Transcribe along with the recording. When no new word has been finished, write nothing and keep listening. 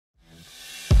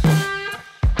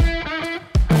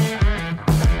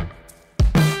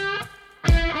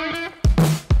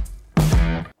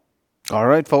All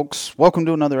right, folks. Welcome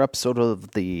to another episode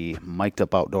of the Mic'd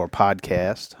Up Outdoor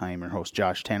Podcast. I am your host,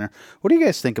 Josh Tanner. What do you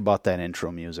guys think about that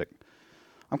intro music?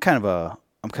 I'm kind of a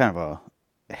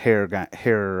hair guy,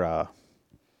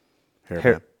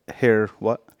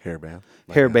 what? Hairband.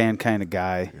 Hairband kind of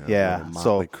guy. Yeah. Little So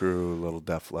Motley Crue, little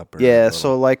Def Leppard. yeah. little-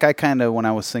 So like I kind of when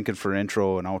I was thinking for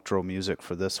intro and outro music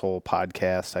for this whole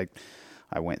podcast,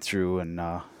 I went through and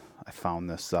I found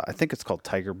this. I think it's called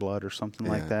Tiger Blood or something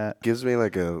like that. Gives me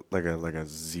like a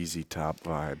ZZ Top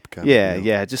vibe. Yeah, of,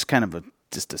 yeah, just kind of a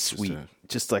sweet,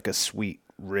 just like a sweet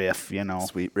riff, you know.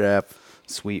 Sweet rap.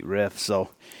 Sweet riff. So,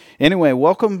 anyway,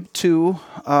 welcome to.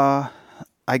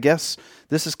 I guess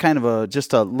this is kind of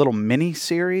just a little mini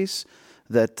series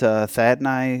that Thad and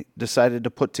I decided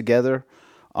to put together.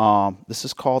 This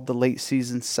is called the Late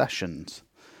Season Sessions,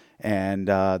 and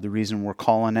the reason we're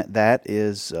calling it that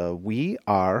is we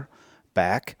are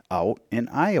back out in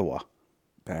Iowa.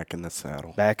 Back in the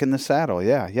saddle. Back in the saddle,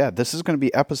 yeah. This is going to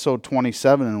be episode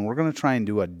 27, and we're going to try and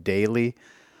do a daily,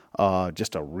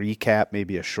 just a recap,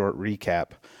 maybe a short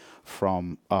recap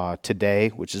from today,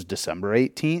 which is December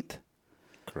 18th.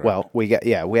 Correct. Well, we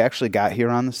actually got here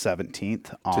on the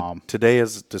 17th. Today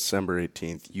is December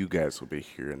 18th. You guys will be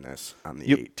hearing this on the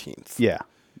 18th. Yeah.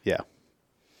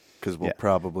 Because we'll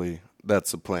probably,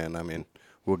 that's the plan. I mean,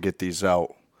 we'll get these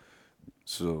out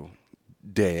so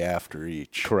day after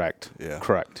each. Correct. Yeah.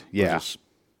 Correct. We'll Yeah. just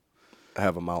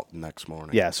have them out the next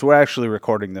morning. Yeah, so we're actually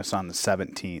recording this on the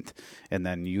 17th, and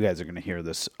then you guys are going to hear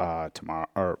this tomorrow,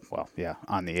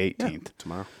 on the 18th.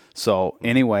 Tomorrow. So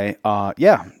anyway,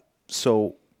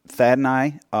 so Thad and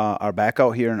I are back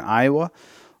out here in Iowa.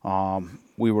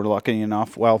 We were lucky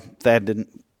enough. Well, Thad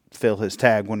didn't fill his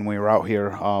tag when we were out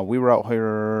here. We were out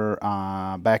here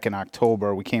back in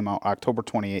October. We came out October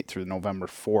 28th through November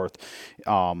 4th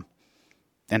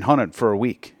and hunted for a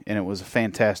week, and it was a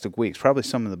fantastic week. It's probably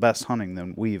some of the best hunting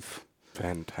that we've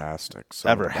Fantastic.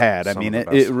 ever had. I mean,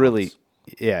 it really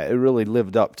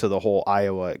lived up to the whole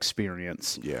Iowa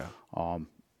experience. Yeah.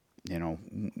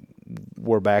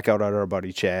 We're back out at our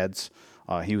buddy Chad's.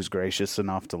 He was gracious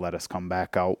enough to let us come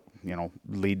back out,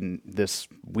 leading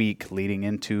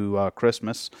into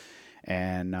Christmas.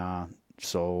 And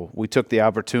so we took the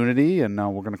opportunity, and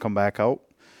we're going to come back out.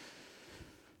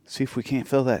 See if we can't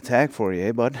fill that tag for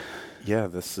you, bud? Yeah,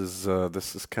 this is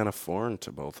kind of foreign to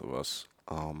both of us,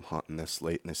 hunting this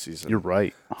late in the season. You're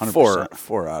right, 100%.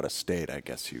 For out of state, I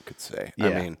guess you could say. Yeah.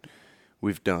 I mean,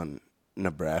 we've done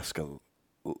Nebraska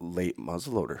late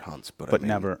muzzleloader hunts, but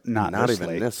not this even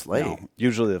late. this late. No.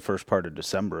 Usually the first part of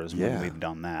December is when we've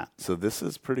done that. So this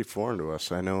is pretty foreign to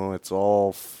us. I know it's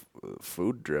all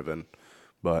food driven,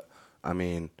 but I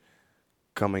mean,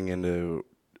 coming into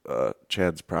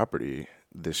Chad's property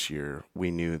this year, we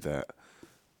knew that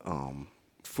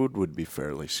food would be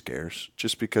fairly scarce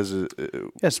just because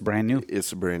It's brand new.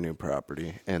 It's a brand new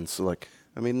property. And so,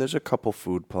 there's a couple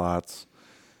food plots,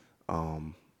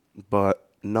 but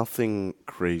nothing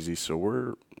crazy. So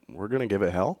we're going to give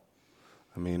it hell.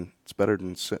 I mean, it's better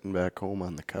than sitting back home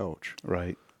on the couch.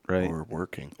 Right. Or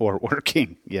working.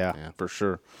 Yeah, for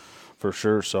sure.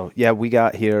 So, yeah, we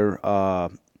got here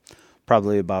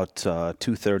probably about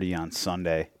 2:30 on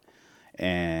Sunday,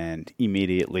 and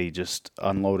immediately just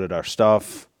unloaded our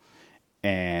stuff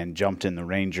and jumped in the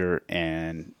Ranger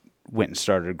and went and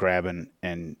started grabbing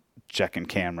and checking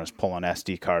cameras, pulling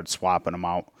SD cards, swapping them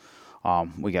out.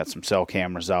 We got some cell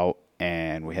cameras out,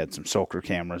 and we had some soaker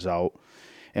cameras out.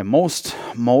 And most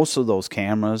of those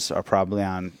cameras are probably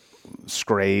on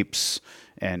scrapes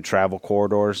and travel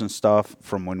corridors and stuff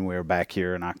from when we were back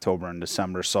here in October and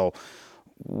December. So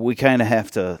we kind of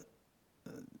have to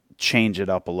change it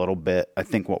up a little bit. I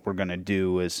think what we're going to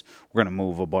do is we're going to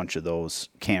move a bunch of those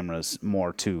cameras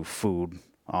more to food.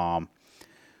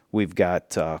 We've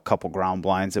got a couple ground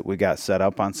blinds that we got set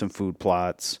up on some food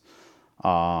plots,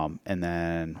 and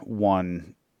then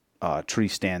one tree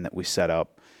stand that we set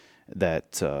up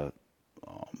that,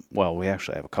 we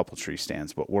actually have a couple tree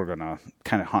stands, but we're going to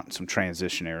kind of hunt some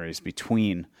transition areas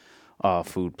between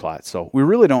food plots. So we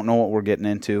really don't know what we're getting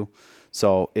into.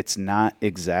 So it's not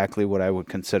exactly what I would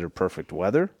consider perfect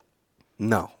weather.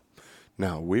 No,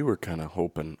 we were kind of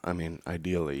hoping,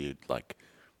 ideally,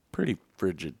 pretty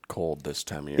frigid cold this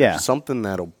time of year. Yeah. Something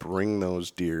that'll bring those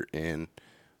deer in.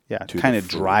 Yeah, kind of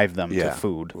drive them to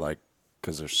food.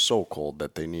 Because they're so cold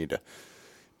that they need to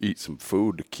eat some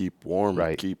food to keep warm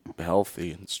and keep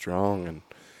healthy and strong. And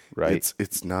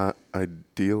it's not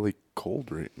ideally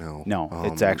cold right now. No,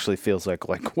 it actually feels like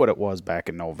what it was back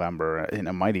in November, and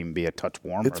it might even be a touch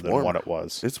warmer than what it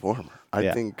was. It's warmer.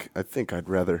 I think I'd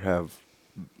rather have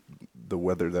the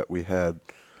weather that we had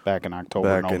back in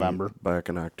October, November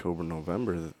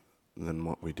than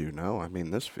what we do now. I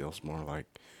mean, this feels more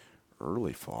like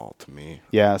early fall to me.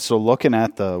 Yeah, so looking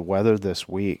at the weather this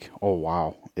week, oh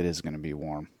wow, it is going to be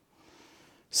warm.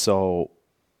 So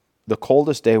the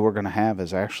coldest day we're going to have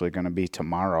is actually going to be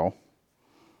tomorrow.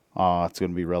 It's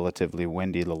going to be relatively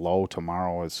windy. The low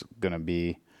tomorrow is going to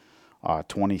be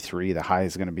 23. The high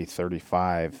is going to be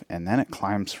 35. And then it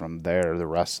climbs from there the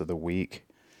rest of the week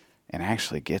and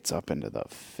actually gets up into the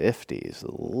 50s.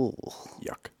 Ooh.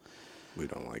 Yuck. We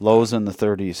don't like Lows that. in the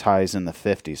 30s, highs in the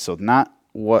 50s. So not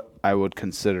what I would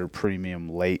consider premium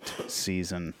late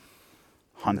season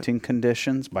hunting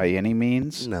conditions by any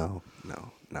means. No,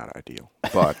 not ideal.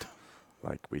 But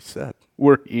like we said,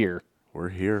 We're here. we're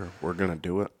here. We're going to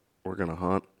do it. We're going to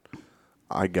hunt.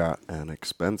 I got an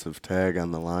expensive tag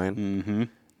on the line. Mm-hmm.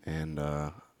 And,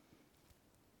 I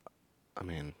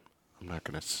mean, I'm not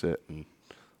going to sit and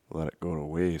let it go to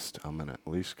waste. I'm at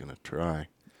least going to try.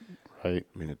 Right.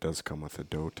 I mean, it does come with a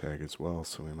doe tag as well,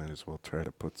 so we might as well try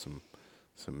to put some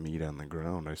meat on the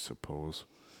ground, I suppose.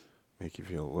 Make you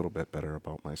feel a little bit better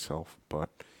about myself. But,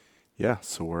 yeah,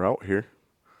 so we're out here.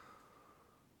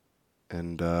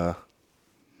 And we're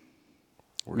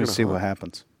We're going to see what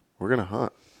happens. We're going to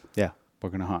hunt. Yeah, we're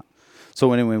going to hunt.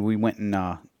 So anyway, we went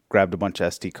and grabbed a bunch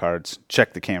of SD cards,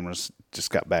 checked the cameras, just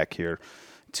got back here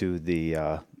to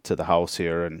the house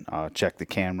here and checked the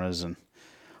cameras and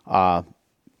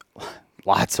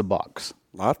lots of bucks.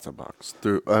 Lots of bucks.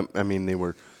 I mean, they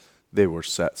were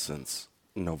set since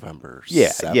November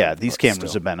 7th. Yeah. These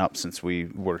cameras still. have been up since we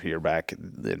were here back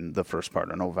in the first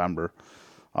part of November.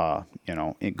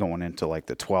 Going into like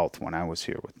the 12th when I was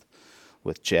here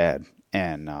with Chad,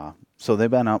 and so they've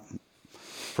been up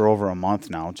for over a month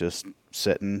now, just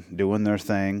sitting, doing their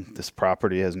thing. This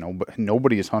property has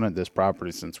nobody has hunted this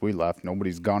property since we left.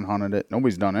 Nobody's gun hunted it.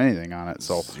 Nobody's done anything on it.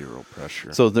 So Zero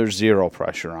pressure. So there's zero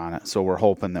pressure on it. So we're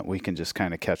hoping that we can just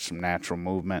kind of catch some natural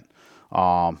movement.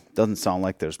 Doesn't sound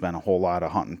like there's been a whole lot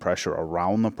of hunting pressure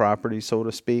around the property, so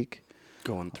to speak.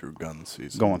 Going through gun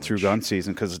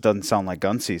season. Because it doesn't sound like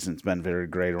gun season's been very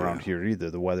great around here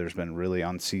either. The weather's been really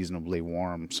unseasonably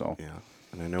warm. So Yeah,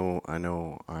 and I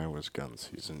know Iowa's gun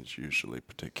season's usually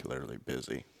particularly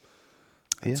busy.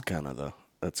 That's kind of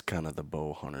the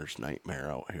bow hunter's nightmare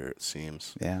out here. It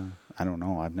seems. Yeah, I don't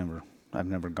know. I've never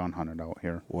gun hunted out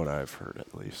here. What I've heard,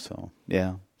 at least. So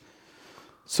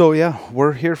yeah,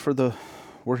 we're here for the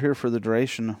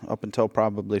duration up until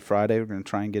probably Friday. We're going to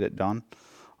try and get it done.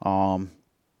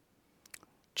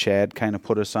 Chad kind of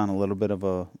put us on a little bit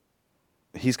of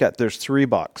there's 3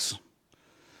 bucks.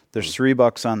 There's 3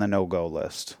 bucks on the no-go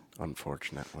list.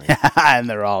 Unfortunately. And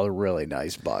they're all really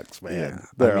nice bucks, man. Yeah,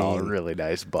 They're all really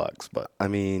nice bucks, but I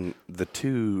mean, the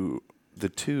two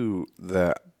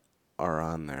that are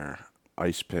on there,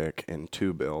 Ice Pick and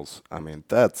Two Bills, I mean,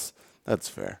 that's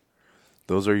fair.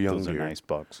 Those are young deer. Those are nice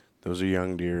bucks. Those are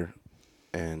young deer,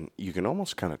 and you can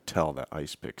almost kind of tell that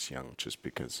Ice Pick's young just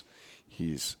because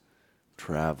he's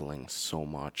traveling so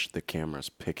much. The camera's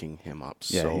picking him up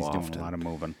so often. Yeah, he's doing a lot of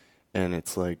moving. And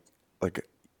it's like,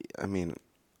 I mean,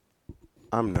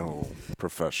 I'm no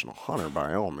professional hunter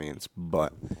by all means,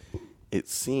 but it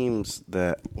seems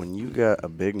that when you got a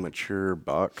big mature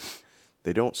buck,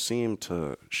 they don't seem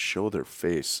to show their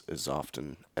face as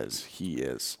often as he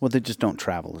is. Well, they just don't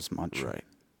travel as much. Right.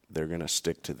 They're going to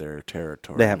stick to their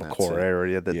territory. They have a core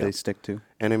area that they stick to.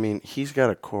 And I mean, he's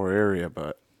got a core area,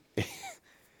 but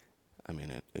I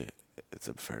mean, it's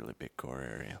a fairly big core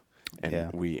area.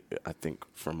 And I think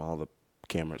from all the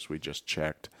cameras we just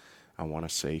checked, I want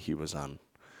to say he was on,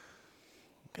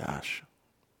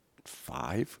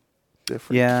 5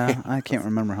 different cameras. I can't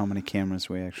remember how many cameras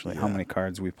how many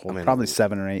cards we pulled. I mean, probably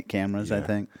 7 or 8 cameras, I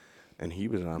think. And he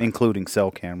was on, including cell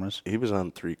cameras. He was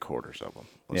on 3/4 of them.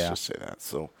 Let's just say that.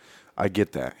 So I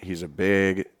get that. He's a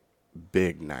big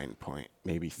 9-point,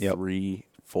 maybe 3,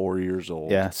 4 years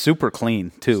old. Yeah, super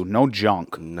clean too. No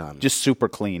junk. None. Just super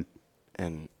clean.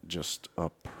 And just a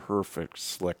perfect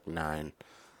slick 9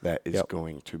 that is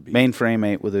going to be mainframe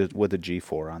 8 with a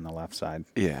G4 on the left side.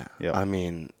 Yeah. Yep. I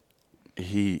mean,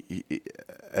 he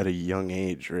at a young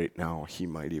age right now, he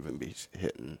might even be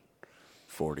hitting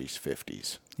 40s,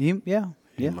 50s. He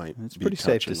might it's be pretty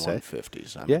safe to touching say.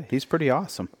 150s. I mean, he's pretty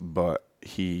awesome. But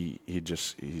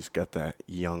he's got that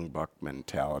young buck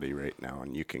mentality right now,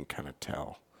 and you can kind of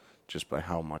tell just by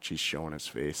how much he's showing his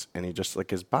face. And he just,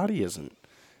 like, his body isn't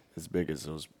as big as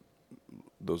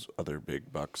those other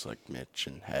big bucks like Mitch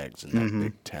and Hags and that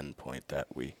big 10-point that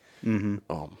we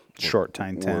short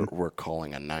tine 10. We're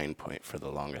calling a 9-point for the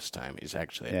longest time. He's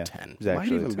actually a 10. He's Might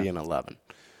actually even a 10. be an 11.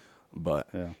 but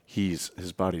his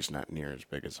body's not near as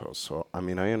big as those. So, I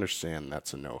mean, I understand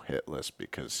that's a no-hit list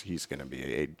because he's going to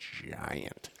be a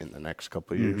giant in the next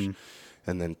couple of years.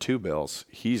 And then Two Bills,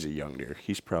 he's a young deer.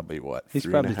 He's probably, what, He's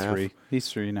 3.5? probably 3. He's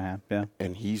 3.5, yeah.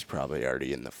 And he's probably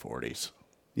already in the 40s.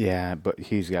 Yeah, but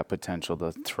he's got potential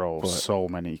to throw so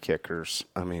many kickers.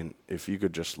 I mean, if you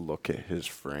could just look at his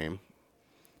frame,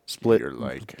 you're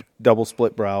like double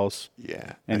split brows.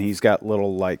 Yeah. And he's got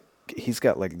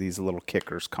these little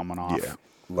kickers coming off. Yeah.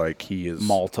 Like he is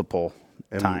multiple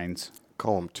tines.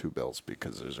 Call him Two Bills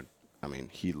because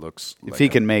he looks if he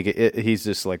can make it, he's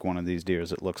just like one of these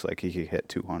deers that looks like he could hit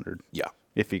 200. Yeah.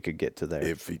 If he could get to there.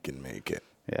 If he can make it.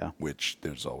 Yeah. Which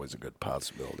there's always a good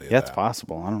possibility of it's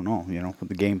possible. I don't know. With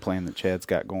the game plan that Chad's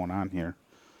got going on here,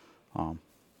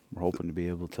 we're hoping to be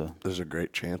able to. There's a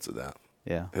great chance of that.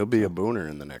 Yeah. He'll be a booner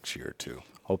in the next year or two.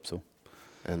 Hope so.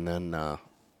 And then,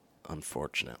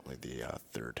 unfortunately, the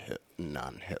third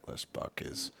non-hit list buck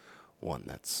is one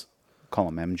that's... Call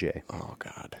him MJ. Oh,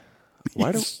 God.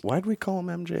 Why'd we call him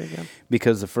MJ again?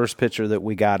 Because the first picture that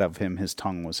we got of him, his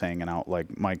tongue was hanging out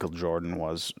like Michael Jordan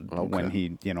was when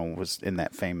he, was in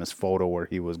that famous photo where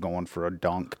he was going for a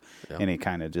dunk, and he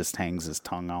kind of just hangs his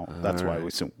tongue out. That's why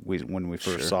we when we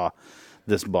first saw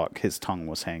this buck, his tongue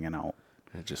was hanging out.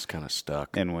 It just kind of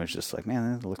stuck. And we was just like,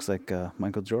 man, that looks like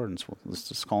Michael Jordan's. Let's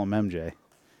just call him MJ.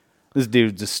 This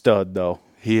dude's a stud, though.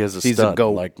 He's stud, a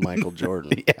goat. Like Michael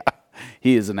Jordan. Yeah,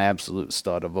 he is an absolute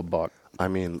stud of a buck. I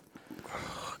mean...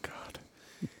 Oh, God.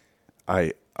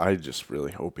 I just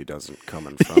really hope he doesn't come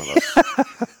in front of us.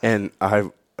 And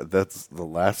that's the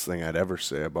last thing I'd ever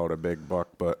say about a big buck,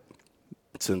 but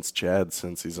since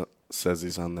he says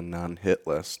he's on the non-hit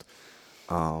list,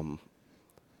 I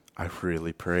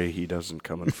really pray he doesn't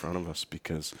come in front of us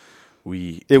because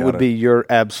it would be your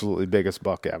absolutely biggest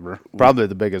buck ever. Probably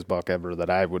the biggest buck ever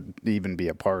that I would even be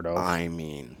a part of. I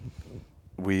mean,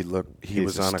 he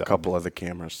was on a couple of the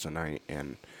cameras tonight,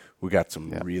 and we got some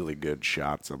really good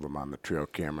shots of him on the trail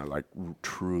camera, like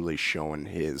truly showing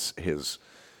his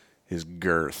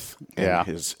girth and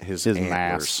his antlers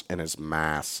mass. And his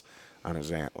mass on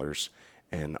his antlers.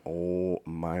 And oh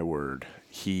my word,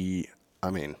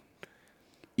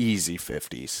 easy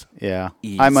 50s. Yeah,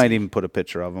 easy. I might even put a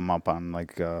picture of him up on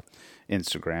like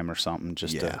Instagram or something,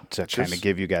 just to kind of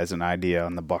give you guys an idea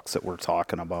on the bucks that we're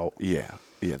talking about. Yeah,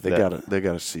 they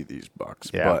gotta see these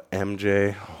bucks. Yeah. But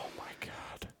MJ, oh my God.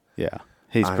 Yeah,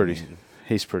 he's a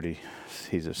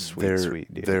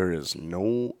sweet dude. There is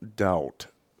no doubt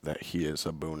that he is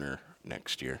a booner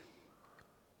next year.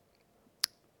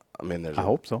 I mean, I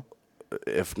hope so.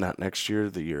 If not next year,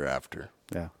 the year after.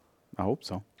 Yeah, I hope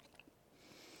so.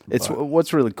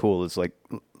 What's really cool is like,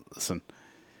 listen,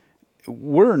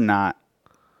 we're not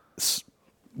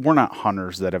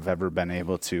hunters that have ever been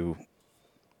able to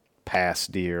pass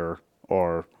deer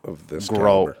or of this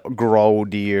grow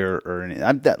deer or anything.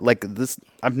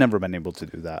 I've never been able to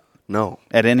do that. No,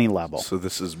 at any level. So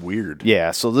this is weird.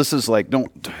 Yeah. So this is like,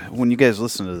 when you guys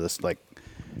listen to this, like,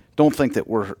 don't think that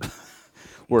we're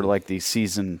like these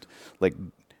seasoned like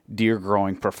deer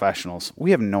growing professionals.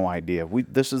 We have no idea.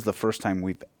 This is the first time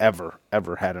we've ever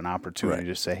had an opportunity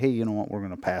to say, hey, you know what, we're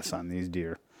going to pass on these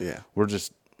deer. Yeah. We're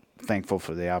just thankful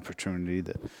for the opportunity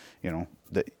that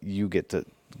that you get to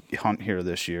hunt here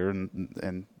this year,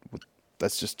 and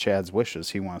that's just Chad's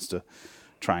wishes. He wants to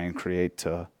try and create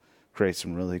some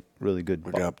really good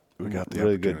we got the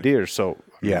really good deer. So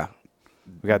we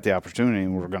got the opportunity,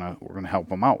 and we're gonna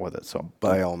help him out with it. So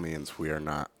by all means, we are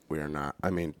not. I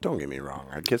mean, don't get me wrong.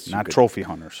 I guess not trophy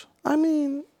hunters. I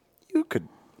mean, you could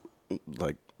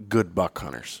like good buck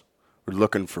hunters. We're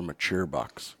looking for mature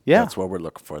bucks. Yeah, that's what we're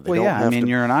looking for.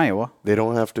 You're in Iowa. They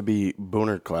don't have to be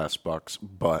booner class bucks,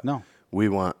 but no. We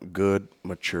want good,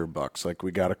 mature bucks. Like,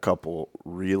 we got a couple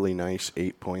really nice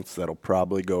 8 points that'll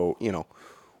probably go,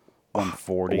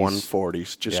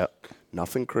 140s. Just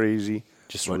nothing crazy.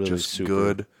 Just super,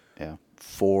 good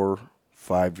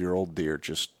 4-5-year-old deer.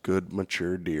 Just good,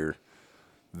 mature deer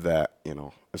that,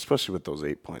 especially with those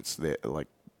 8 points,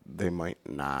 they might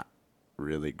not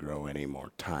really grow any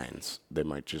more tines. They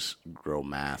might just grow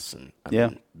mass.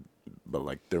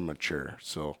 But, they're mature,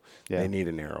 so they need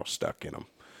an arrow stuck in them.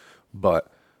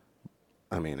 But,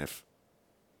 I mean, if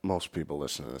most people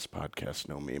listen to this podcast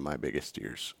know me, my biggest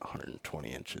deer's 120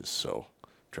 inches. So,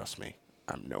 trust me,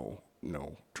 I'm no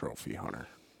trophy hunter.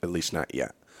 At least not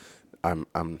yet. I'm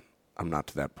not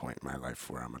to that point in my life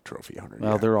where I'm a trophy hunter.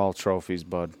 Well, they're all trophies,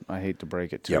 bud. I hate to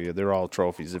break it to you. They're all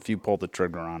trophies. If you pull the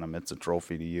trigger on them, it's a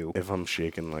trophy to you. If I'm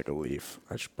shaking like a leaf,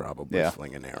 I should probably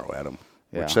fling an arrow at them.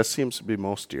 Yeah. Which that seems to be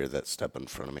most deer that step in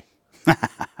front of me.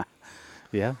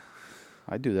 Yeah.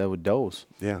 I do that with does.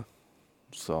 Yeah.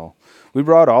 So we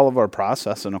brought all of our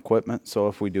processing equipment. So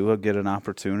if we do get an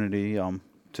opportunity,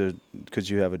 because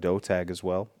you have a doe tag as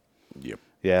well. Yep.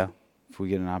 Yeah. If we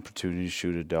get an opportunity to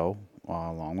shoot a doe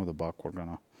along with a buck, we're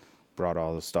gonna brought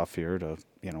all the stuff here to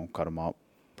cut them up,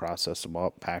 process them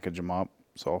up, package them up.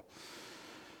 So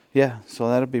yeah, so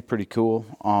that'll be pretty cool.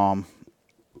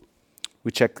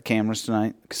 We checked the cameras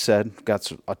tonight. Like I said,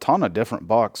 got a ton of different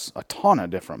bucks.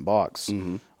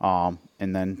 Mm-hmm.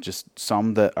 And then just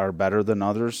some that are better than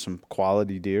others, some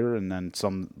quality deer, and then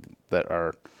some that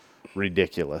are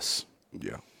ridiculous.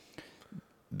 Yeah.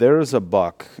 There is a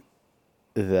buck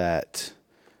that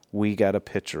we got a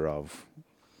picture of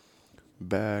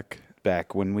back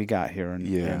when we got here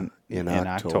in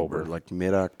October. Like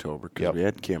mid-October, because we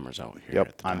had cameras out here.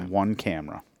 Yep, on one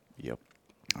camera. Yep.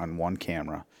 On one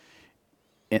camera.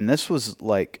 And this was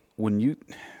like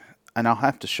and I'll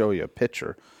have to show you a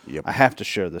picture. Yep. I have to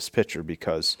share this picture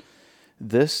because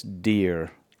this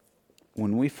deer,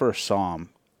 when we first saw him,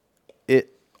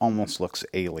 it almost looks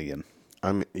alien.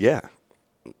 I mean, yeah,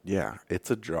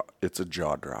 it's a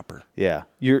jaw dropper. Yeah,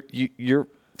 your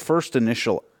first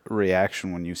initial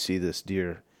reaction when you see this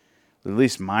deer, at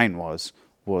least mine was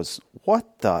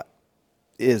what the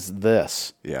is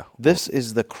this? Yeah, this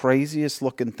is the craziest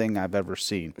looking thing I've ever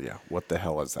seen. Yeah, what the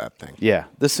hell is that thing? Yeah,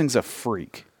 this thing's a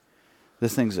freak.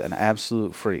 This thing's an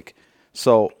absolute freak.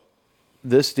 So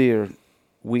this deer,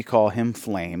 we call him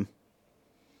Flame.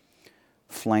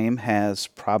 Flame has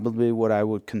probably what I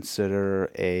would consider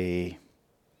a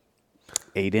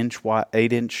 8-inch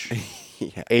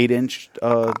Yeah. 8-inch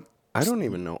I don't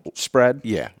even know spread.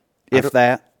 Yeah, if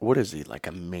that. What is he, like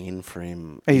a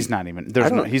mainframe? He's not even.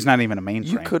 He's not even a mainframe.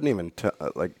 You couldn't even tell.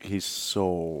 Like, he's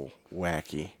so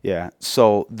wacky. Yeah.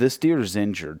 So this deer is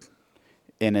injured,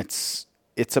 and it's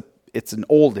an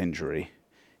old injury.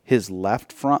 His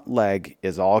left front leg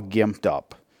is all gimped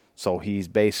up, so he's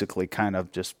basically kind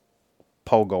of just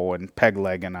pogo and peg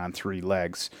legging on 3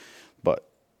 legs,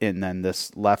 and then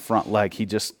this left front leg,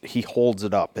 he holds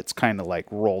it up. It's kind of like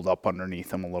rolled up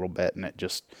underneath him a little bit, and it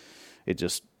just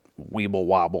weeble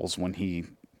wobbles when he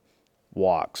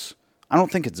walks. I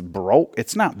don't think it's broke.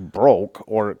 It's not broke,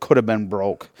 or it could have been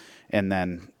broke, and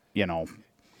then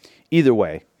either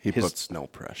way. He puts no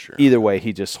pressure. Either way,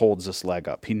 he just holds this leg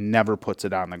up. He never puts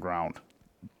it on the ground,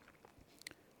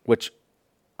 which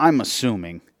I'm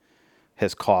assuming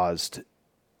has caused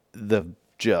the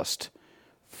just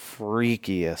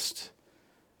freakiest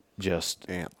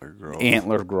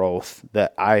antler growth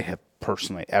that I have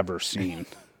personally ever seen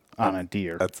on a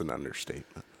deer. That's an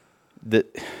understatement.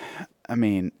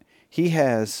 He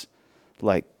has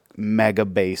like mega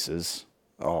bases.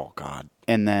 Oh, God.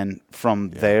 And then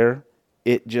from there,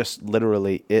 it just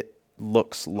literally, it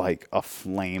looks like a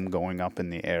flame going up in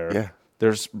the air. Yeah.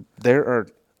 There are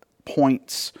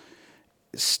points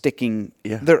sticking.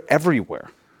 Yeah. They're everywhere.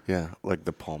 Yeah, like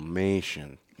the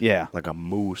palmation. Yeah. Like a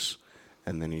moose,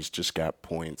 and then he's just got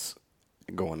points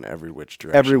going every which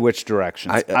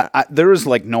direction. There is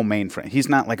like no mainframe. He's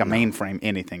not like a mainframe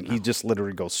anything. No. He just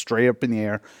literally goes straight up in the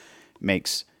air,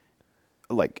 makes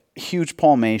like huge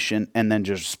palmation, and then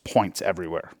just points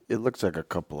everywhere. It looks like a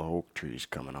couple of oak trees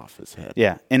coming off his head.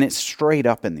 Yeah, and it's straight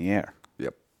up in the air.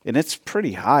 Yep. And it's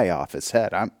pretty high off his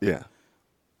head.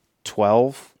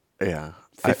 12,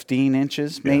 15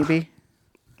 inches maybe.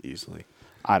 Easily.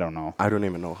 I don't know. I don't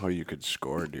even know how you could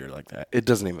score a deer like that. It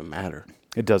doesn't even matter.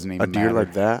 It doesn't even matter. A deer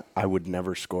like that, I would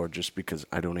never score just because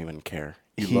I don't even care.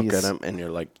 You look at him and you're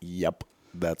like, yep,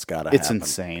 that's got to happen. It's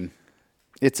insane.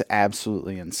 It's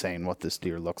absolutely insane what this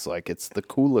deer looks like. It's the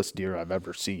coolest deer I've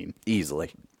ever seen.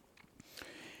 Easily.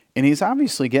 And he's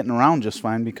obviously getting around just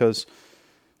fine because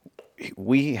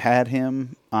we had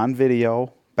him on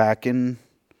video back in,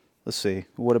 let's see, it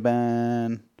would have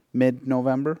been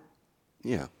mid-November.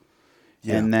 Yeah.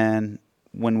 And then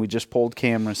when we just pulled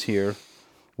cameras here,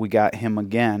 we got him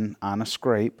again on a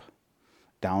scrape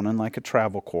down in like a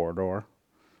travel corridor.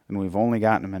 And we've only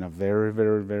gotten him in a very,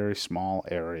 very, very small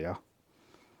area.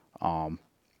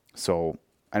 So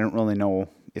I don't really know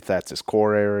if that's his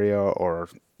core area or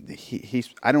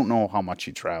he's. I don't know how much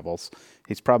he travels.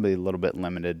 He's probably a little bit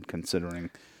limited considering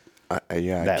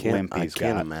that limp he's got. I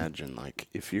can't imagine, like,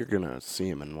 if you're going to see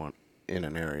him in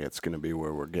an area, it's going to be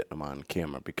where we're getting him on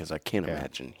camera because I can't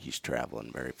imagine he's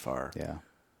traveling very far. Yeah.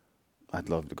 I'd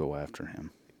love to go after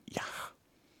him. Yeah.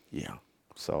 Yeah.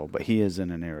 So, but he is in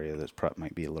an area that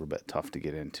might be a little bit tough to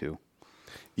get into.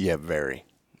 Yeah, very.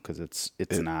 Because it's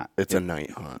not. It's a night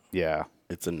hunt. Yeah.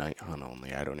 It's a night hunt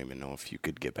only. I don't even know if you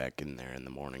could get back in there in the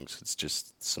mornings. It's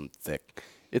just some thick.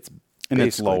 It's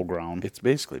low ground. It's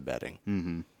basically bedding.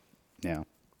 Mm-hmm. Yeah.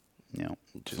 Yeah.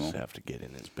 You just have to get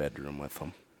in his bedroom with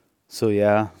him. So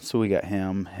yeah, so we got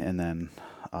him, and then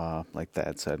like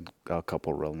Thad said, a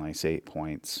couple real nice 8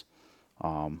 points,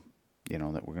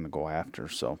 that we're gonna go after.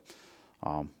 So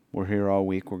we're here all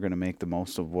week. We're gonna make the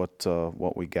most of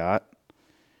what we got,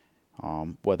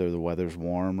 whether the weather's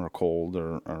warm or cold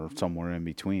or somewhere in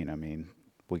between. I mean,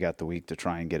 we got the week to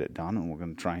try and get it done, and we're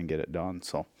gonna try and get it done.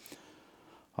 So.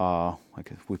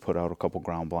 We put out a couple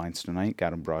ground blinds tonight,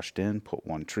 got them brushed in, put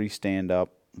one tree stand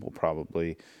up. We'll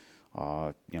probably,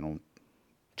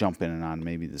 jump in and on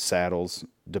maybe the saddles,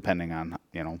 depending on,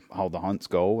 how the hunts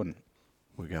go. And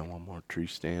we got one more tree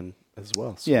stand as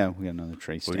well. So yeah, we got another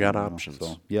tree stand. We got options.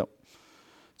 So, yep.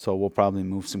 So we'll probably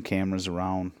move some cameras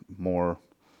around more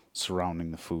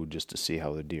surrounding the food just to see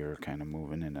how the deer are kind of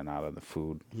moving in and out of the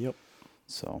food. Yep.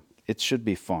 So it should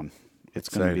be fun. It's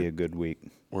going to be a good week.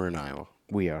 We're in Iowa.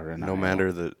 We are in Iowa.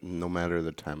 No matter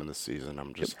the time of the season,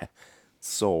 I'm just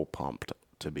so pumped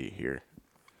to be here.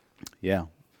 Yeah.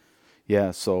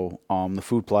 Yeah, so the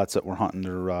food plots that we're hunting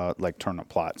are like turnip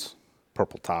plots,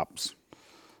 purple tops,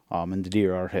 and the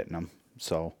deer are hitting them.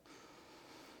 So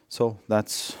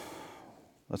that's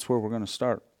where we're going to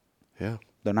start. Yeah.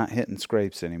 They're not hitting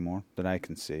scrapes anymore that I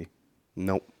can see.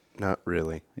 Nope, not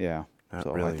really. Yeah. Not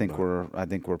so really, I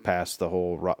think we're past the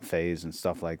whole rut phase and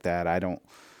stuff like that. I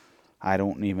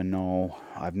don't even know.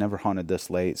 I've never hunted this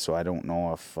late, so I don't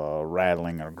know if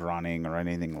rattling or grunting or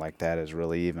anything like that is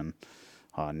really even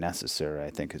necessary. I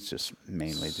think it's just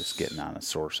mainly just getting on a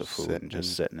source of food and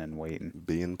just sitting and waiting.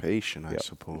 Being patient, I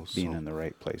suppose. Being in the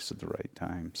right place at the right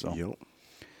time. So. Yep.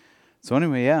 So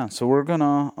anyway, yeah. So we're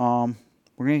gonna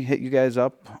hit you guys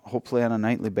up hopefully on a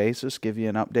nightly basis, give you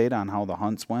an update on how the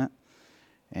hunts went,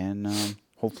 and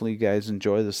hopefully you guys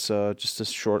enjoy this just this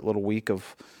short little week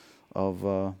of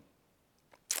the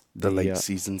late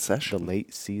season session. The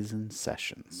late season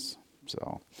sessions.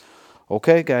 So,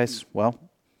 okay, guys. Well,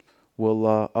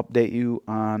 we'll update you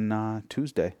on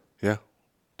Tuesday. Yeah,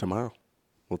 tomorrow.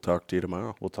 We'll talk to you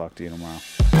tomorrow.